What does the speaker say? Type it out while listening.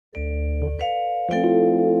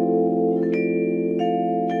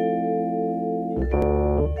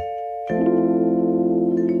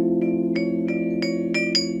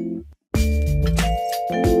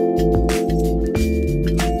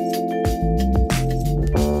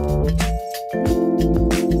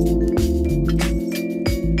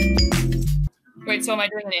Wait, so am I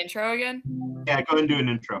doing an intro again? Yeah, go ahead and do an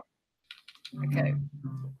intro. Okay.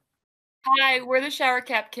 Hi, we're the Shower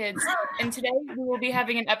Cap Kids, and today we will be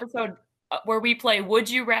having an episode where we play Would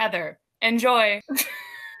You Rather. Enjoy!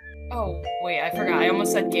 Oh, wait, I forgot. I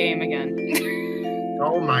almost said game again.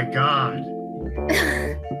 Oh my god.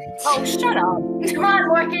 Oh, shut up. Come on,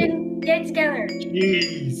 Morgan, get together.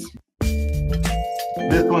 Jeez.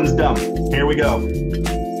 This one's dumb. Here we go.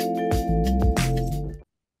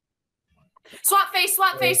 Swap face,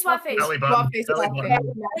 swap face, swap face. Belly button. Swap face, Belly swap button.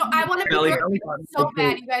 face. No, I want to be Belly your button. so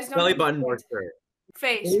bad. You guys know Belly button works great.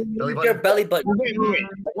 face. Belly Your button. belly button. Wait.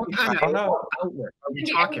 What kind of outlet are we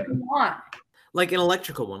talking? Like an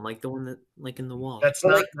electrical one, like the one that, like in the wall. That's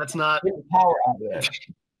not. Power outlet.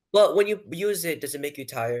 But when you use it, does it make you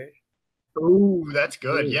tired? Ooh, that's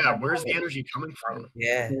good. Yeah, where's the energy coming from?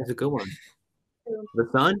 Yeah, it's a good one. The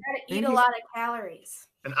sun? You gotta eat a lot of calories.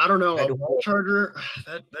 And I don't know, a wall charger,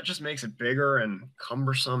 that just makes it bigger and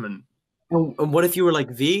cumbersome and And what if you were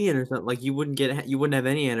like vegan or something? Like you wouldn't have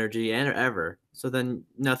any energy ever. So then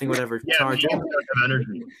nothing would ever charge. you don't have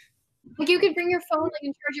energy. Like you could bring your phone like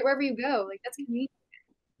and charge it wherever you go. Like that's convenient.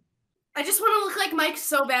 I just want to look like Mike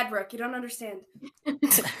so bad, Brooke. You don't understand.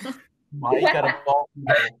 Mike got a ball.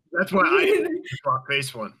 That's why I did the rock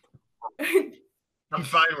face one. I'm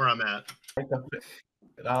fine where I'm at.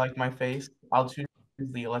 I like my face. I'll choose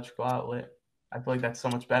the electrical outlet. I feel like that's so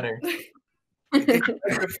much better. You could charge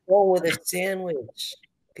your phone with a sandwich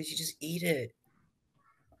because you just eat it.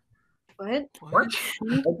 What? What?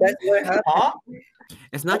 Like, that's what happens. Huh?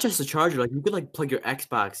 It's not just a charger. Like you could like plug your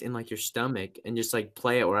Xbox in like your stomach and just like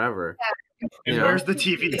play it wherever. And You know? where's the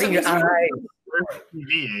TV? It's in your eye. Where's the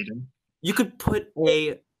TV, Aiden? You could put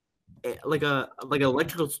like an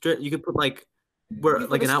electrical strip. You could put like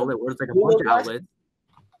an outlet where it's like a bunch of outlets.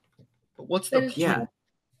 But what's the There's- point? Yeah,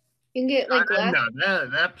 You can get like glass. No,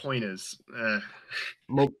 that point is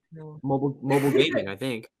mobile gaming. I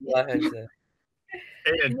think.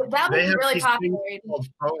 Aiden, That they was have really these popular. things called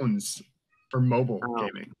phones for mobile Oh.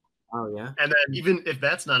 gaming. Oh yeah. And then even if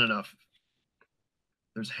that's not enough,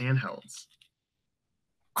 there's handhelds.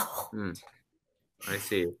 I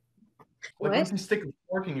see. Like What? once you stick a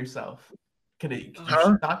fork in yourself, could you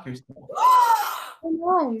Huh? shock yourself? Oh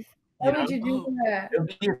no! Why You would know? you do that? It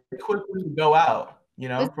would be a quick way to go out, you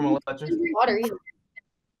know, Let's from electricity. Drink water either.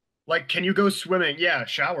 Like, can you go swimming? Yeah,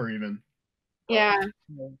 shower even. Yeah.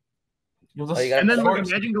 You'll just Oh, you got- And then like, forks-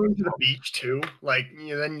 imagine going to the beach too. Like,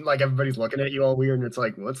 then like everybody's looking at you all weird, and it's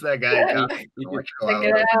like, what's that guy got? Electrical Check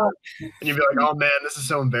outlet. it out. And you'd be like, oh man, this is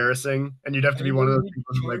so embarrassing. And you'd have to be one of those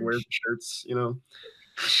people who like wears the shirts, you know.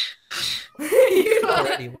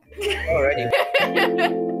 Already. All right.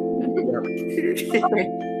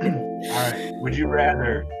 Would you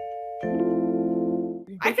rather?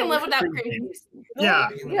 I can live without cream cheese. Yeah.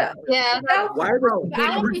 Yeah. Yeah. That Why are they I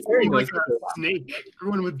don't Everyone would be like a snake.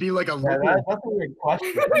 Everyone would be like a Yeah, lizard. that's a weird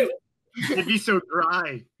question. It'd be so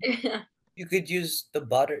dry. You could use the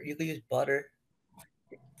butter. You could use butter.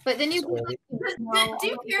 But then you Swirly. Do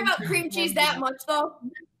you care about cream cheese that much, though?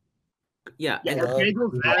 Yeah, Yeah, and are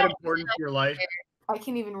bagels that important to your life? I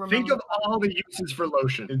can't even remember. Think of all the uses for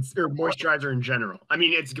lotion or moisturizer in general. I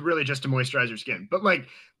mean, it's really just to moisturize your skin, but like,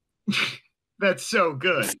 that's so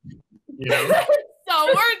good. You know? so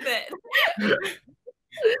worth it.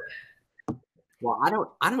 well,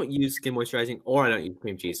 I don't use skin moisturizing or I don't use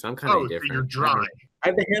cream cheese, so I'm kind of Oh, so different. you're dry. I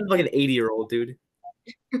have the hands of like an 80-year-old dude.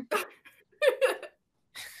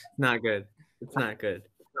 Not good. It's not good.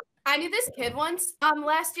 I knew this kid once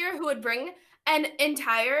last year who would bring an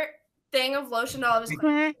entire thing of lotion to all of his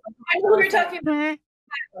I know we were talking about.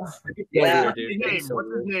 Yeah, What's dude. his name? What's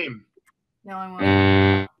his name? No, I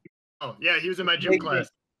won't. Oh, yeah, he was in my gym Big class.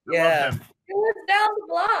 I Yeah. love him. It was down the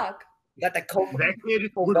block. You got the coke. That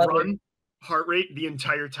kid would run heart rate the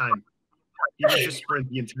entire time. He would just sprint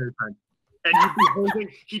the entire time. And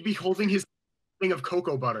he'd be holding his thing of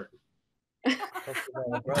cocoa butter.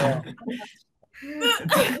 Bro.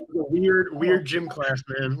 Weird gym class,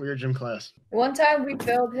 man. Weird gym class. One time we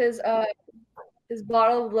filled his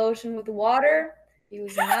bottle of lotion with water. He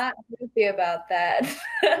was not happy about that.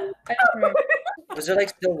 I just remember. Was there like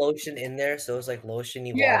still lotion in there? So it was like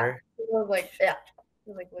lotiony Yeah. water. It was like, yeah. It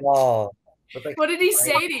was like, Wow. But, like, What did he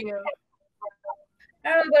say to you? I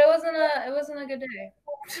don't know, but it wasn't a good day.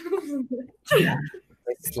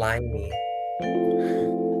 like slimy.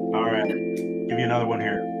 All right. Give you another one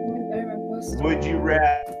here. Would you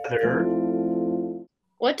rather?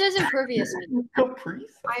 What does impervious mean? Caprice?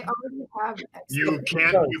 I already have it. You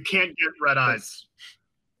can't get red eyes.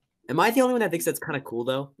 Am I the only one that thinks that's kind of cool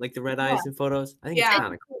though? Like the red eyes in photos? I think Yeah. it's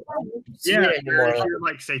kind of cool. Yeah, you're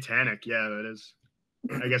like satanic. Yeah, that is.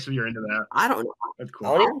 I guess if you're into that, I don't know. that's I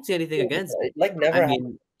cool. don't see anything against it. Like never. I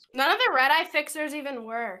mean, None of the red eye fixers even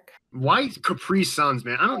work. Why Capri Suns,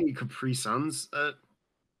 man? I don't need Capri Suns.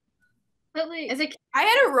 But like, I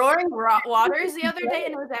had a Roaring Waters the other day,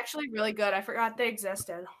 and it was actually really good. I forgot they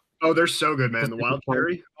existed. Oh, they're so good, man. The wild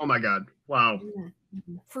cherry. Oh my god. Wow.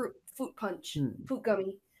 Fruit punch, fruit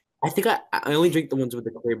gummy. I think I only drink the ones with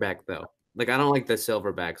the clear back though. Like I don't like the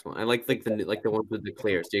silver backs one. I like the ones with the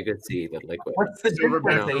clear, so you can see the liquid. What's the difference,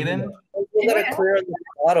 Aiden? That are clear on the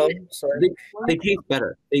bottom. So They taste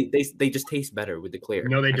better. They just taste better with the clear.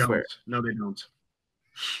 No, they I don't. swear. No, they don't.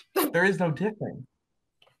 There is no difference.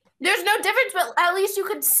 There's no difference, but at least you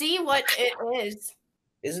could see what it is.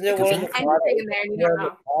 isn't there one on the Anything bottom? in there, you They're don't on know.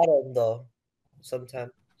 the bottom though.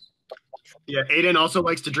 Sometimes. Yeah, Aiden also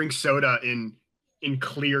likes to drink soda in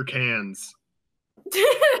clear cans.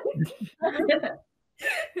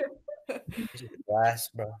 Glass,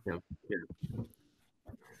 bro. Yeah.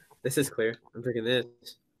 This is clear. I'm drinking this.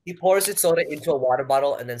 He pours his soda into a water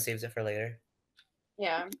bottle and then saves it for later.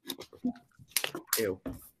 yeah. Ew.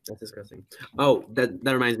 That's disgusting. Oh, that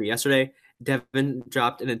reminds me. Yesterday, Devin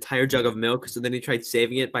dropped an entire jug of milk, so then he tried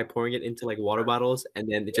saving it by pouring it into like water bottles, and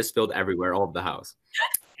then it just spilled everywhere, all of the house.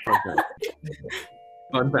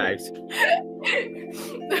 Fun fact.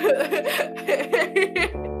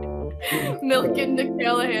 Milk in the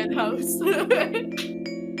Callahan house.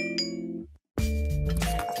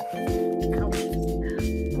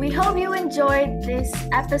 We hope you enjoyed this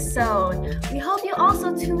episode. We hope you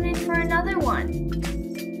also tune in for another one.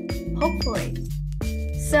 Hopefully.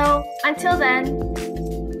 So, until then,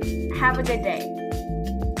 have a good day.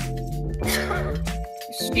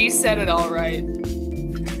 She said it all right.